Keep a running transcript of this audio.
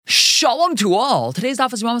Shalom to all. Today's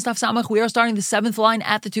daf is Yevamos daf Samach. We are starting the 7th line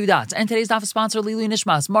at the 2 dots. And today's daf is sponsored Lilu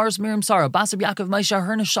Nishmas, Mars Miriam Sarah, Basar Yaakov Maisha,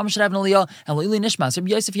 her Neshama should have an aliyah, and Lilu Nishmas, Rabbi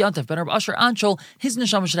Yosef Yontif, Ben Rabbi Asher Anshul, his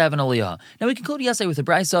Neshama should have an aliyah. Now we conclude yesterday with the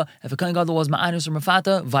brisa. If a kohen gadol was ma'anus or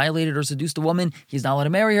mafata, violated or seduced a woman, he's not allowed to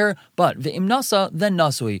marry her. But ve'im nasa, then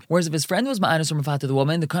nasui. Whereas if his friend was ma'anus or mafata the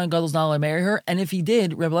woman, the kohen gadol is not allowed to marry her. And if he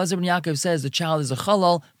did, Rabbi Elazar ben Yaakov says the child is a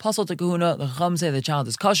chalal, pasal to kahuna. The chacham say the child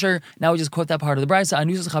is kosher. Now we just quote that part of the brisa.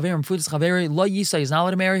 Anusas chaverim, frutas chaveri, lo yisa, he's not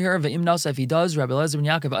allowed to marry her. Ve'im nasa, if he does, Rabbi Elazar ben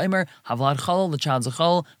Yaakov aimer, havlad chalal, the child's a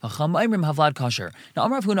chalal, v'cham aimrim havlad kosher. Now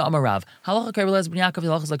Amar Huna Amar Rav, halacha Rabbi Elazar ben Yaakov,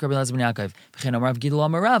 halacha like Rabbi Elazar ben Yaakov. V'chein Amar Gidol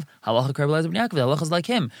Amar Rav, halacha Rabbi Elazar ben Yaakov, halacha like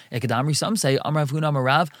him. Ekadamri, some say Amar Huna Amar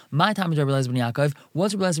Rav, my time is Rabbi Elazar ben Yaakov.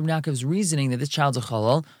 What's Rabbi Elazar ben Yaakov's reasoning that this child's a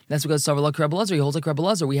chalal? That's because Savar like Rabbi Elazar, he holds like Rabbi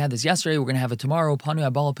Elazar. We had this yesterday. We're going to have it tomorrow. Panu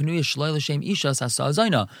abal panuya shloy l'shem isha sasa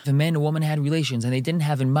zayna. If a man and a woman had relations and they didn't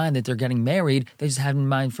have in mind that they're getting married, they just had in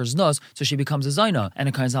mind for znos, so she becomes a zayna. And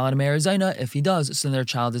a kohen's not allowed to marry a zayna. If he does, so then their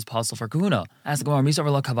child is possible for kahuna. Ask the Gemara, Misa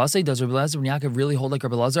Rabbi Kavase, does Rabbi Elazar ben Yaakov really hold like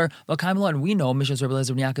Rabbi Elazar? And we know Mishas Rabbi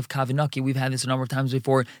Elazar ben Yaakov kavinaki. We've had this a number of times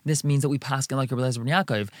before. This means that we paskin like Rabbi Elazar ben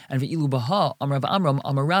Yaakov. And v'ilu baha Amrav Amram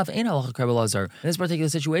Amar Rav ain't halacha Rabbi Elazar. In this particular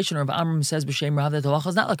situation, Rav Amram says b'shem Rav that halacha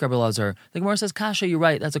is not like Rabbi Elazar. The Gemara says, Kasha, you're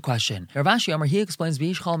right, that's a question. Rav Ashi Amar, he explains,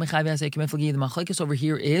 the machlekes over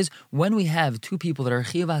here is when we have two people that are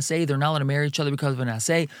chiyav asay, they're not allowed to marry each other because of an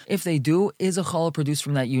asay. If they do, is a challah produced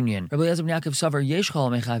from that union? Rabbi Elazar ben Yaakov savar yesh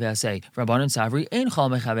challah mechav asay. Rabbanan Savri ain't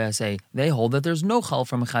challah mechav asay. They hold that there's no chal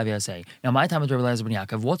from mechav asay. Now my time is Rabbi Elazar ben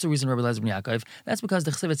Yaakov. What's the reason Rabbi Elazar ben Yaakov? That's because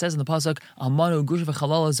the chesed says in the pasuk, Almana agrusha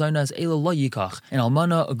v'chalala zayna as ela lo yikach. And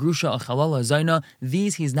Almana agrusha v'chalala zayna.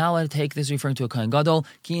 These he's not allowed to take. This is referring to a kohen gadol.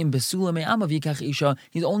 Ki im besula me'amav yikach isha.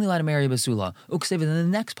 He's only allowed to marry a besula. Uksev. And then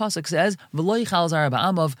the next pasuk says v'lo yichal zara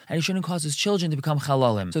ba'amav, and he shouldn't cause his children to become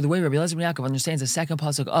chalalim. So the way Rabbi Elazar ben Yaakov understands the second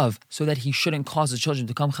pasuk of so that he shouldn't cause his children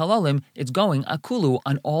to become chalalim, it's going akulu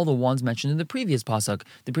on all the ones mentioned in the previous pasuk.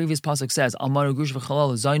 The previous pasuk says Almana agrusha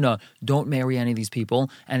v'chalala zayna. Don't marry any of these people,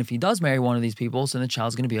 and if he does marry one of these people, so then the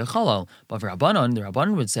child's going to be a chalal. But for Rabbanon, the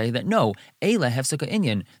Rabbanon would say that no, Eila hefseka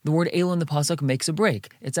inyan. The word Eila in the pasuk makes a break.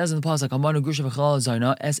 It says in the pasuk Almana agrusha v'chalala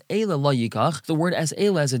zayna es Eila lo yikach. The word es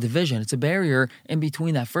Eila is a division. It's a barrier in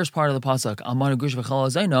between that first part of the pasuk Almana agrusha v'chalala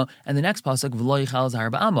zayna and the next pasuk v'lo yichal zar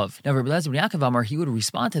ba'amav. Now Rabbi Elazar ben Yaakov Amar, he would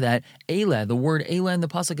respond to that Eila. The word Eila in the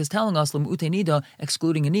pasuk is telling us l'mute nida,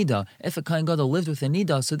 excluding a nida. If a kohen gadol lived with a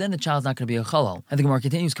nida, so then the child's not going to be a chalal. And the Gemara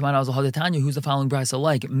continues, come out as a hadatanya, who's the following brisa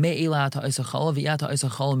like? Me Eila ta isa chalal v'yata isa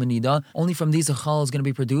chalal menida. Only from these a chalal is going to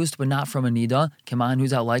be produced, but not from a nida. Come on,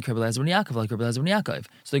 who's out like Rabbi Elazar ben Yaakov, like Rabbi Elazar ben Yaakov.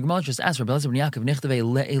 So the Gemara just asks Rabbi Elazar ben Yaakov, nichtavei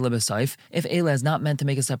le'ela b'saif. If Eila is not meant to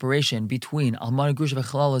make a separation between almana grusha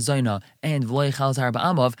v'chalal zayna and v'lo yichal zar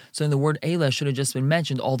ba'amav, so then the word Eila should have just been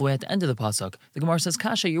mentioned all the way at the end of the pasuk. The Gemara says,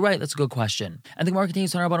 Kasha, you're right, that's a good question. And the Gemara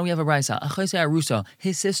continues, we have a brisa, achayse arusa,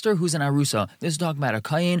 his sister who's an arusa. This is talking about a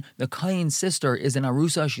kain. The kain's sister is an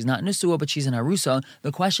arusa. She's not nesua, but she's an arusa.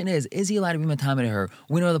 The question is he allowed to be matame to her?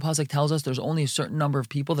 We know the pasuk tells us there's only a certain number of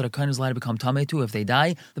people that a kain is allowed to become tameh to if they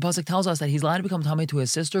die. The pasuk tells us that he's allowed to become tameh to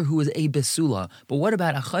his sister who is a besula. But what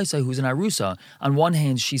about achayse who's an arusa? On one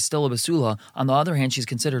hand, she's still a besula. On the other hand, she's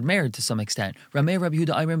considered married to some extent. Rameh Rabbi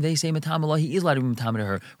Yehuda Imrim, they say matamela, he is allowed to be matame to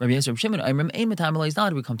her. Rabbi Yisrael Shimon Imrim, ain't matamela, he's not allowed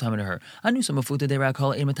to become tameh to her. Anu some mafuta de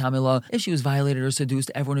rakal ain't matamela. If she was violated or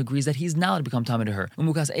seduced, everyone agrees that he's not allowed to become tameh to her.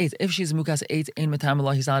 Umukas 8, if she's mukas 8, ain't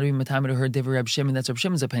matamela, he's not allowed to be matame to her. Divrei Reb Shimon, that's Reb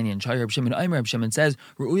Shimon's opinion. Chai Reb Shimon Imrim, Reb Shimon says,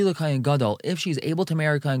 Ru'ui l'kayin gadol. If she's able to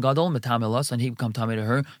marry kayin gadol, matamela, so then he become tameh to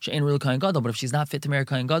her. She ain't really kayin gadol, but if she's not fit to marry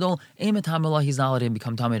kayin gadol, ain't matamela, he's not allowed to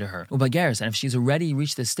become tameh to her. Ubageres, and if she's already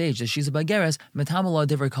reached this stage that she's a bageres, matamela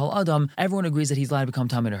divrei kol adam, everyone agrees that he's allowed to become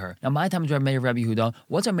tameh to her. Now my time is Rabbi Yehuda.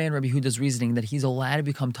 What's our man Rabbi Yehuda's reasoning that he's allowed to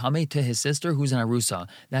become tameh to his sister who's an arusa?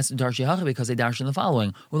 That's darshi hacha because they darshan the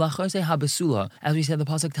following. Ulachose ha besula. As we said, the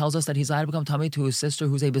pasuk tells us that he's allowed to become tameh to his sister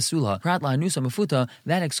who's a besula. Prat la anusa mafuta.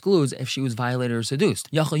 That excludes if she was violated or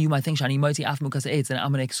seduced. Yachal, you might think shani mighty af mukas eitz, and I'm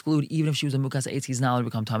going to exclude even if she was a mukas eitz, he's not allowed to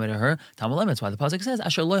become tameh to her. Tamalem. That's why the pasuk says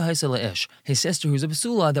asher lo haisel ish. His sister who's a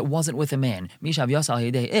besula that wasn't with a man. Mishav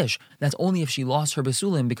yasal yedei ish. That's only if she lost her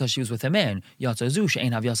besulim because she was with a man. Yatzazu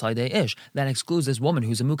she'ein hav yasal yedei ish. That excludes this woman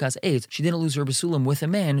who's a mukas eitz. She didn't lose her besulim with a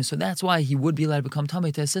man, so that's why he would be allowed to become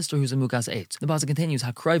tameh to his sister who's a mukas eitz. The pasuk continues,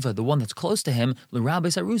 hakraiva, the one that's close to him,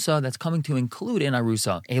 l'rabes arusa, that's coming to include in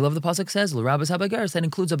arusa. A love the pasuk says, l'rabes habageres, that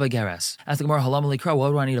includes a bageres. As the Gemara halam alikra, what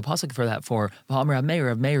do I need a pasuk for that for? Rav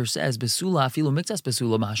Meir says, besula afilu mixas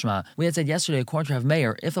besula mashma. We had said yesterday, according to Rav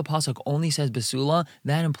Meir, if a pasuk only says besula,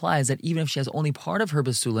 that implies that even if she has only part of her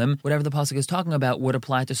besulim, whatever the pasuk is talking about would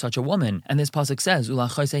apply to such a woman. And this pasuk says,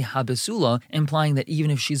 ulachayse ha besula, implying that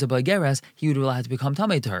even if she's a bageres, he would be allowed to become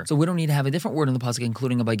tamei to her. So we don't need to have a different word in the pasuk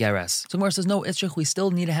including a baigeres. So Gemara says, no, Itzrich, we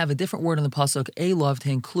still need to have a different word in the pasuk, Elav, to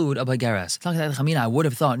include a baigeres. I would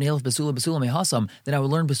have thought, Neilf Basula Basula Mehasam, that I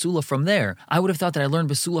would learn Basula from there. I would have thought that I learned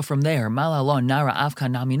Basula from there. Malala Nara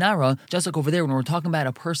Avka Nami Nara, just like over there when we're talking about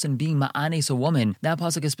a person being Ma'anes, a woman, that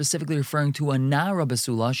pasuk is specifically referring to a Nara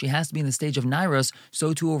Basula. She has to be in the stage of Nairas.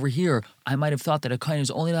 So too over here, I might have thought that a kohen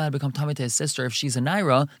is only allowed to become tamei to his sister if she's a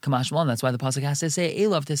Naira. Kamash Malan, that's why the pasuk has to say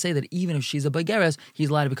Elav, to say that even if she's a baigeres, he's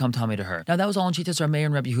allowed to become tamei to her. Now that was all in Shitas Rav Meir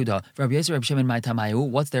and Rabbi Yehuda. Rabbi Yosef, Rabbi Shimon, my Tamayu.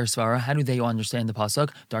 What's their svara? How do they understand the pasuk?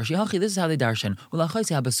 Darshi Hachi. This is how they darshan.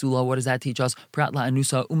 Basula. What does that teach us? Pratla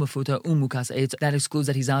anusa umafuta umukas eitz. That excludes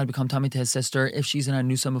that he's allowed to become tamei to his sister if she's an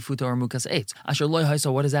anusa mafuta or mukas eitz. Asher loy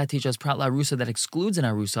haisa. What does that teach us? Pratla arusa. That excludes an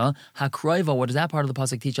arusa. Hakroiva. What does that part of the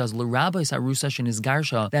pasuk teach us? L'rabais arusa shenis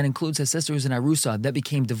garsha. That includes his sister who's an arusa that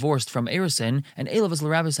became divorced from Erison. And Elav is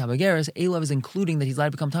l'rabais habageres. Elav is including that he's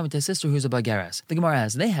allowed to become tamei to his sister who's a baigeres. The Gemara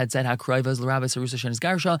as they had said Hakroiva is l'rabais arusa shenis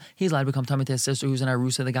garsha. He's allowed to become tamei to his sister who's an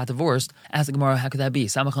arusa that got divorced. Ask the Gemara, how could that be?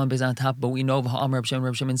 Samachan bezan on top, but we know Reb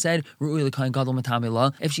Shimon said Ru'ui l'kayin gadol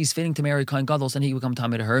matamila. If she's fitting to marry kayin gadol, then he can become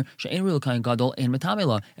tamei to her. She'ain ru'ui l'kayin gadol and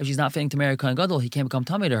matamila. If she's not fitting to marry kayin gadol, he can't become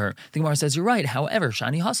tamei to her. The Gemara says you're right. However,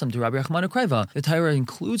 shani hasam to Rabbi Yachman kraiva. The Torah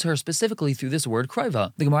includes her specifically through this word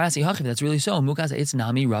kraiva. The Gemara asks, "Hachiv, that's really so. Mukas eitz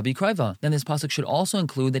nami Rabbi kraiva." Then this pasuk should also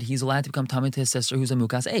include that he's allowed to become tamei to his sister who's a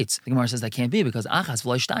mukas eitz. The Gemara says that can't be because achas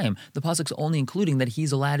v'lo shtayim. The pasuk's only including that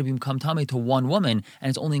he's allowed to become tamei to one woman, and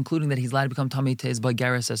it's only including that he's allowed to become tamei to his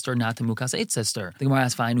baigeres sister, not to mukas eitz sister. The Gemara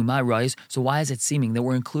asks, "Fine, umay rise." So why is it seeming that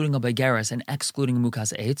we're including a baigeres and excluding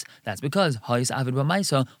mukas eitz? That's because ha'is avid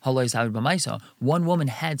b'maisa, ha'lois avid b'maisa. One woman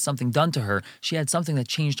had something done to her. She had something that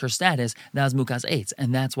changed her status. That was mukas eitz,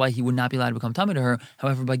 and that's why he would not be allowed to become tamei to her.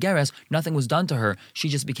 However, baigeres, nothing was done to her. She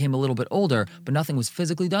just became a little bit older, but nothing was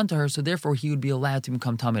physically done to her. So therefore, he would be allowed to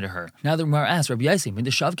become tamei to her. Now the Gemara asks, Rabbi Yossi,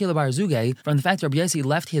 from the fact that Rabbi Yossi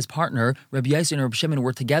left his partner, Rabbi Yossi and Rabbi Shimon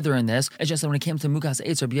were together in this. It's just that when it came to mukas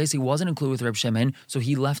eitz, Rabbi Yossi wasn't included with Rabbi Shimon, so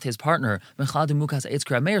he left his partner. It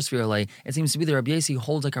seems to be that Rabbi Yossi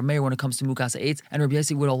holds like our mayor when it comes to mukas eitz, and Rabbi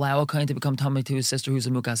Yossi would allow a kohen to become tamei to his sister who's a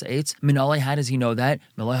mukas eitz. Minalei, how does he know that?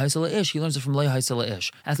 Miloi haisel ish. He learns it from loy haisel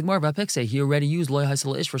ish. As the Gemara about Pikse, he already used loy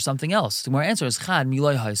haisel ish for something else. The Gemara answer is chad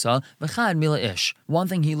miloi haisa, v'chad mila ish. One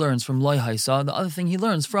thing he learns from loy haisa, the other thing he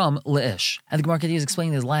learns from leish. And the Gemara continues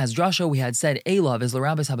explaining this last drasha. We had said Elav is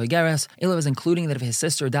l'rabis habageres. Elav is including that if his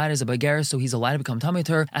sister died as a baigeres, so he's allowed to become tamei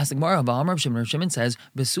to her. As the Gemara about Reb Shimon says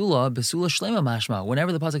besula shlema mashma.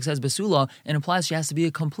 Whenever the pasuk says besula, it implies she has to be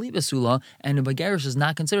a complete besula, and a baigeres is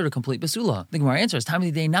not considered a complete besula. The Gemara answers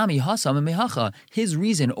Tamid de nami hasam and mehacha. His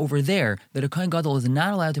reason over there that a kohen gadol is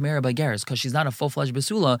not allowed to marry a baigeres because she's not a full-fledged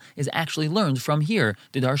besula is actually learned from here.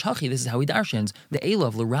 The darsh hachi. This is how he darshans the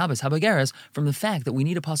Elav l'rabis habageres from the fact that we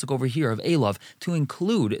need a pasuk over here of Elav to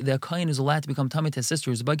include that a kohen is allowed to become tamei to his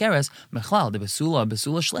sister who's a baigeres. Mechlal the besula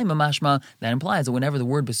shlema mashma. That implies that whenever the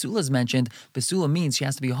word besula is mentioned, besula means she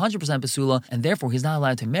has to be 100% besula, and therefore he's not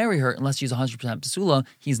allowed to marry her unless she's 100% besula.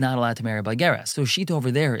 He's not allowed to marry a baigeres. So shita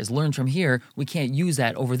over there is learned from here. We can't use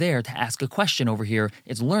that over there to ask a question over here.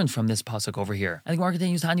 It's learned from this pasuk over here. And the Gemara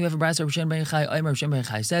continues, Tanya have a brayso Rav Shimon ben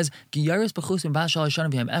Yochai says, Giyaris b'chusim b'ashal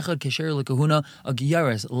yishana v'hem echad kesher l'kahuna. A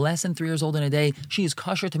giyaris less than 3 years old in a day, she is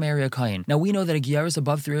kosher to marry a kohen. Now we know that a giyaris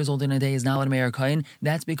above 3 years old in a day is not allowed to marry a kohen.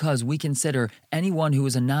 That's because we consider anyone who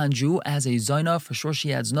is a non-Jew as a zayna. For sure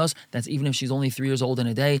she adds nus. That's even if she's only 3 years old in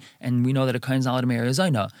a day, and we know that a kohen is not allowed to marry a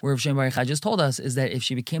zayna. Where Rav Shimon ben Yochai just told us is that if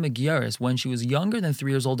she became a giyaris when she was younger than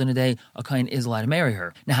 3 years old in a day, a kohen is allowed to marry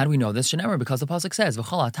her. Now how do we know this? Shenemar, because the pasuk says,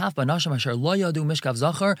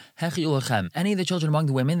 any of the children among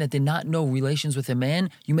the women that did not know relations with a man,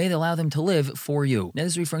 you may allow them to live for you. Now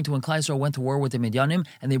this is referring to when Klal Yisrael went to war with the Midyanim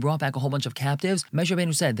and they brought back a whole bunch of captives. Moshe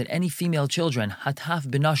Rabbeinu said that any female children, hataf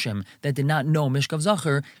benashim, that did not know mishkav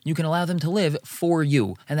zachar, you can allow them to live for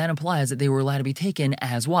you. And that implies that they were allowed to be taken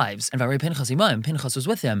as wives. And Varei Pinchas imam, Pinchas was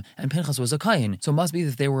with them, and Pinchas was a kohen. So it must be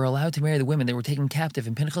that they were allowed to marry the women they were taken captive,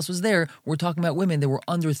 and Pinchas was there. We're talking about women that were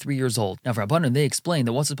under 3 years old. Now for Rabbanan, they explain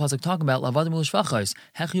that what's the pasuk talking about? Lavadim l'shvachos.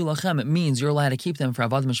 Hechu lachem, it means you're allowed to keep them for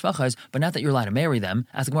avadim l'shvachos, but not that you're allowed to marry them.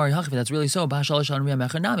 As the Gemara Hachiv, that's really so.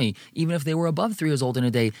 Even if they were above 3 years old in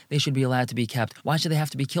a day, they should be allowed to be kept. Why should they have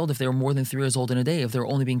to be killed if they were more than 3 years old in a day if they're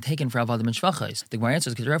only being taken for avadim and shvachos? The Gemara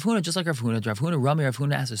answers because Rav Huna, just like Rav Huna, Rami Rav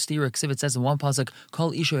Huna asks a stira ksiv. It says in one pasuk,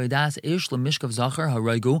 Kol isha edas ish lemishkav zachar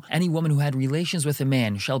haraigu. Any woman who had relations with a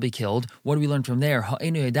man shall be killed. What do we learn from there?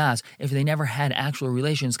 Ha'enu edas, if they never had actual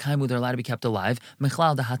relations, kaimu, they're allowed to be kept alive.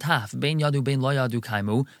 Mechlal da hataf, bein yadu bein lo yadu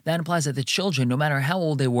kaimu. That implies that the children, no matter how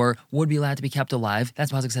old they were, would be allowed to be kept alive.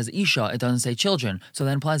 That's pasuk says isha. It doesn't say children. So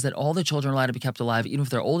that implies that all the children are allowed to be kept alive, even if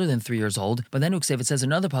they're older than 3 years old. But then it says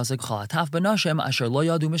another pasuk, Chalataf benashem asher lo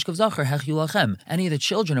yadu mishkav zachar hech yulachem. Any of the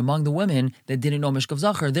children among the women that didn't know mishkav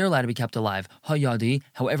zachar, they're allowed to be kept alive. Hayadi,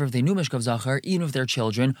 however, if they knew mishkav zachar, even if they're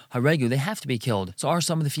children, haregu, they have to be killed. So are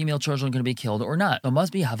some of the female children going to be killed or not? It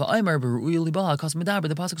must be hava aimer beru'u libaha kas medaber.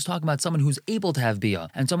 The pasuk is talking about someone who's able to have bia,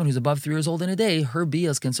 and someone who's above 3 years old in a day, her bia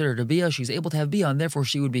is considered a bia. She's able to have bia, and therefore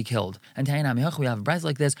she would be killed. And we have a brayz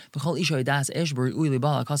like this.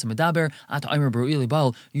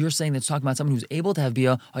 You're saying that's talking about someone who's able to have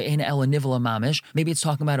bia. Maybe it's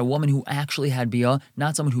talking about a woman who actually had bia,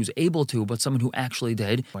 not someone who's able to, but someone who actually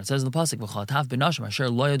did. When it says in the pasuk,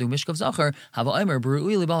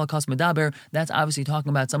 that's obviously talking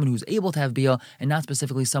about someone who's able to have bia, and not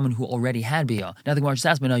specifically someone who already had bia. Now the Gemara just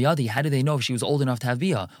asked, how do they know if she was old enough to have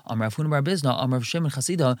bia?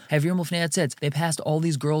 They passed all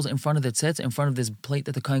these girls in front of the tzitz, in front of this plate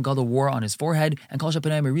that the Kohen Gadol wore on his forehead, and kol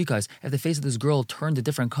shepenayim marikas. If the face of this girl turned a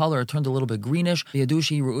different color, or turned a little bit greenish,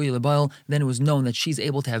 then it was known that she's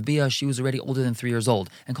able to have bia. She was already older than 3 years old.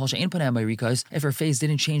 And kol she'ein panayim marikas, if her face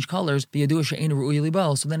didn't change colors, so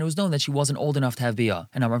then it was known that she wasn't old enough to have bia.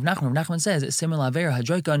 And Rav Nachman says, similar aver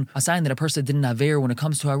hadroikan, a sign that a person didn't aver when it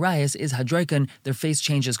comes to arayas is hadroikan, their face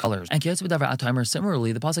changes colors. And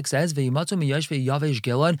similarly, the pasuk says, they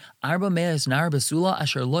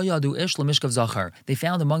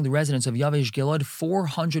found among the residents of Yavesh Gilad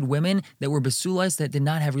 400 women that were besulas that did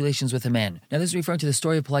not have relations with a man. Now this is referring to the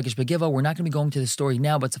story of Pelagish Begiva. We're not going to be going to the story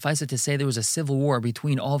now, but suffice it to say there was a civil war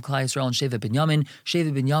between all of Klal Yisrael and Shevet Binyamin.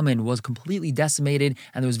 Shevet Binyamin was completely decimated,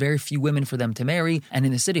 and there was very few women for them to marry. And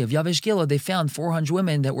in the city of Yavesh Gilad, they found 400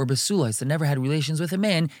 women that were besulas that never had relations with a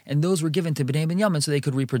man, and those were given to Bnei Binyamin so they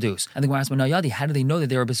could reproduce. And the Gemara asked, how do they know that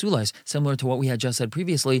they were besulas? Similar to what we had just said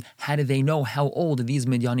previously, how did they know how old these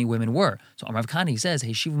Midyani women were? So Amrav Kani says,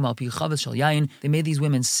 they made these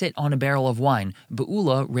women sit on a barrel of wine.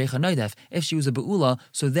 Be'ula reicha noidef. If she was a be'ula,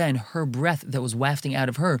 so then her breath that was wafting out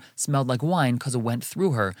of her smelled like wine because it went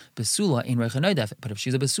through her. Besula in reicha noidef. But if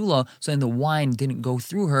she's a besula, so then the wine didn't go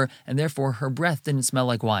through her, and therefore her breath didn't smell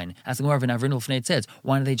like wine. Asking Rav and Avrin Lefnei Tzitz,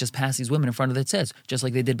 why don't they just pass these women in front of the tzitz, just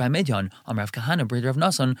like they did by Midyan? Amrav Kahana, brother of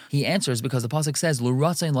Nasan, he answers because the pasuk says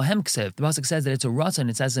l'ratzain lohem ksev. The pasuk says that it's a ratzain.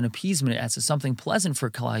 It says an appeasement. It says something pleasant for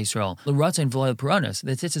Klal Yisrael. L'ratzain v'lo puranos.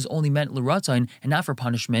 The tzitz is only meant l'ratzain and not for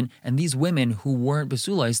punishment. And these women who weren't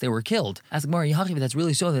besulais, they were killed. Ask Gemara, Yachachiv, that's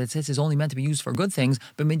really so that the tzitz is only meant to be used for good things.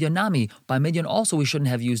 But Midyan nami, by Midyan also we shouldn't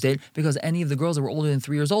have used it because any of the girls that were older than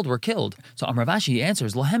 3 years old were killed. So Amravashi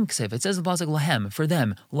answers lohem ksev. It says in the pasuk lohem, for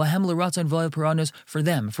them. Lohem l'ratzain v'lo puranos, for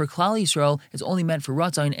them. For Klal Yisrael, it's only meant for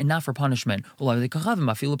ratzain and not for punishment.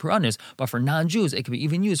 But for non-Jews, it can be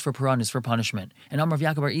even used for puranis, for punishment. And Amrav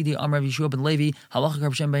Yaakov Bar Idi, Amrav Yeshua ben Levi, halacha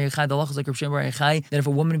Rabshem bar Yechai, the halacha like Rabshem bar Yechai, that if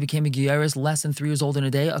a woman became a giyaris less than 3 years old in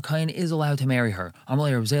a day, a kohen is allowed to marry her.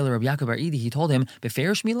 Amrulay Rab Zayla, Rab Yaakov Bar Idi, he told him,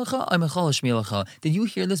 Beferish milacha, or mechalash milacha? Did you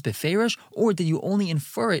hear this beferish, or did you only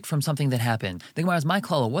infer it from something that happened? The Gemara is my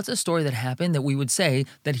klala. What's a story that happened that we would say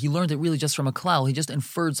that he learned it really just from a klal? He just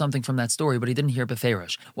inferred something from that story, but he didn't hear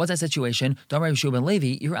beferish. What's that situation? Amrav Yeshua ben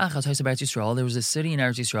Levi, there was a city in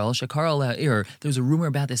Eretz Yisrael, Shakar al-Ir. There was a rumor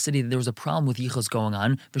about the city that there was a problem with yichus going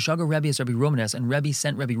on. V'shagar Rebbe is Rabbi Rumenes, and Rebbe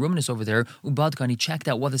sent Rabbi Rumenes over there. Ubadka, and he checked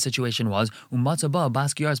out what the situation was. Umatzaba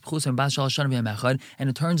bas giyaris pchusim bas shalosh shana v'yamechad, and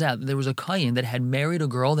it turns out that there was a kohen that had married a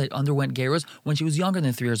girl that underwent gerus when she was younger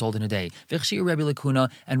than 3 years old in a day. V'chshir Rebbe lekuna,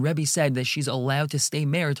 and Rebbe said that she's allowed to stay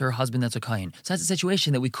married to her husband that's a kohen. So that's a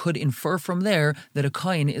situation that we could infer from there that a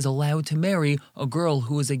kohen is allowed to marry a girl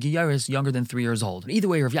who is a giyaris younger than 3 years old. But either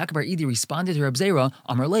way, Rav Yaakov Bar Idi responded to Reb Zera,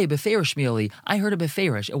 Amarle beferish mieli. I heard a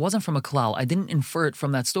beferish. It wasn't from a klal. I didn't infer it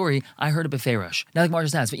from that story. I heard a beferish. Now the Gemara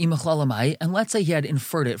just asks, and let's say he had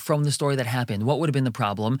inferred it from the story that happened. What would have been the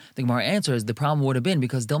problem? The Gemara answers, the problem would have been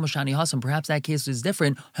because Dilmashani Hasan, perhaps that case was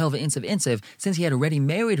different. However, insiv, since he had already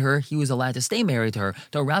married her, he was allowed to stay married to her.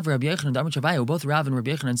 Though Rav Rabbi Yochanan and Chavayu, both Rav and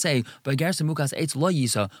Rabbi Yochanan say, Bagar Semukas Eitz Lo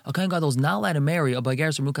Yisa, a Kohen Gadol is not allowed to marry a Bagar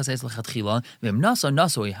Semukas Eitz Lechatchila. V'imnasa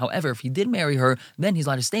nasoi. However, if he did marry her, then he's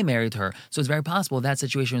allowed to stay married to her. So it's very possible that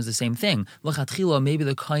situation is the same thing. Lechatchila, maybe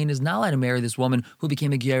the kohen is not allowed to marry this woman who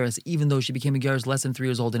became a geras, even though she became a geras less than 3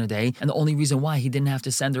 years old in a day, and the only reason why he didn't have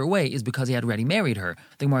to send her away is because he had already married her.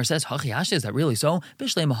 The Gemara says, Hachi is that really so?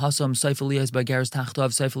 Bishlei mahasam seifaliyas by geras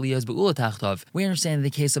tachtov, seifaliyas be'ula tachtov. We understand in the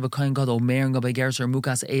case of a kohen gadol marrying a geras or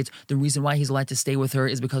mukas 8, the reason why he's allowed to stay with her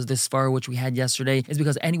is because this svara which we had yesterday is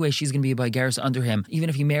because anyway she's going to be a geras under him. Even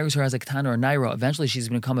if he marries her as a ketana or naira, eventually she's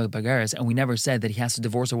going to become a geras, and we never said that he has to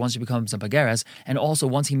divorce her once she becomes a geras. And also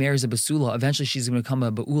once he marries a basula, eventually she's going to become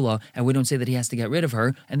a ba'ula, and we don't say that he has to get rid of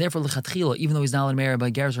her. And therefore lechatchila, even though he's not allowed to marry a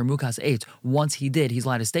geras or mukas 8, once he did, he's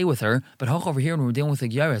allowed to stay with her. But hoch over here when we're dealing with a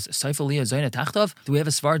geras, seifaliyah zaina Tachtov? Do we have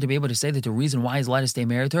a svar to be able to say that the reason why he's allowed to stay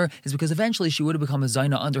married to her is because eventually she would have become a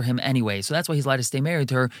Zaina under him anyway, so that's why he's allowed to stay married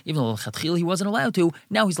to her, even though Chatchil he wasn't allowed to,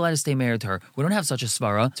 now he's allowed to stay married to her. We don't have such a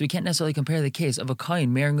svara, so we can't necessarily compare the case of a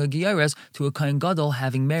Kain marrying a Giyares to a Kain Gadol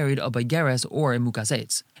having married a Baigeres or a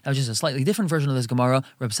Mukasetz. Now, just a slightly different version of this Gemara,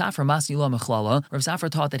 Reb Safra Masnila Mechlala. Reb Safra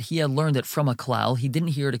taught that he had learned it from a klal. He didn't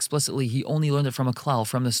hear it explicitly, he only learned it from a klal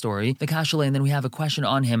from the story. The Kashale, and then we have a question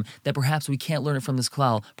on him that perhaps we can't learn it from this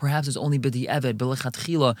klal. Perhaps it's only B'di Eved,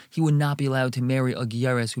 B'lechatchila, he would not be allowed to marry a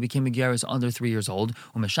Giyares who became a Giyares under 3 years old.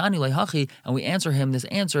 Umeshani Lehachi, and we answer him this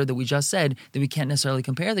answer that we just said, that we can't necessarily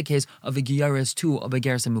compare the case of a Giyares to a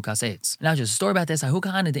B'geres and Mukasetz. Now, just a story about this. There was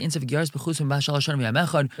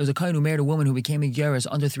a Kain who married a woman who became a Giyares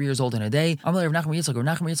under 3 years old in a day. Amalei Rav Nachman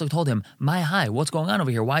Yitzchak told him, "My hi, what's going on over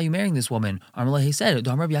here? Why are you marrying this woman?" Amalei, he said,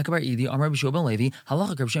 "Amar Rabbi Yaakov bar Idi, Amar Rabbi Shua ben Levi,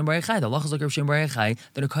 halacha Rav Shem bar Yochai. The halacha is like Rav Shem bar Yochai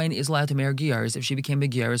that a kohen is allowed to marry Giyaris if she became a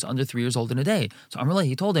Giyaris under 3 years old in a day." So Amalei,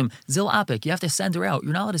 he told him, "Zil apik, you have to send her out.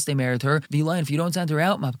 You're not allowed to stay married to her. V'lain, if you don't send her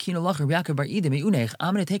out, mapkina lach Rabbi Yaakov bar Idi meunech.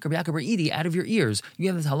 I'm going to take Rabbi Yaakov bar Idi out of your ears. You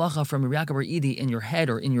have this halacha from Rabbi Yaakov bar Idi in your head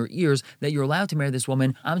or in your ears that you're allowed to marry this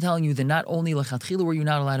woman. I'm telling you that not only lechatchila were you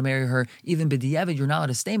not allowed to marry her, even b'diavad you're not allowed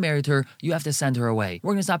to stay married to her. You have to send her away."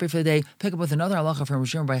 We're going to stop here for the day, pick up with another halacha from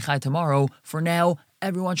Rishon Bar Yochai tomorrow. For now,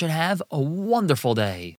 everyone should have a wonderful day.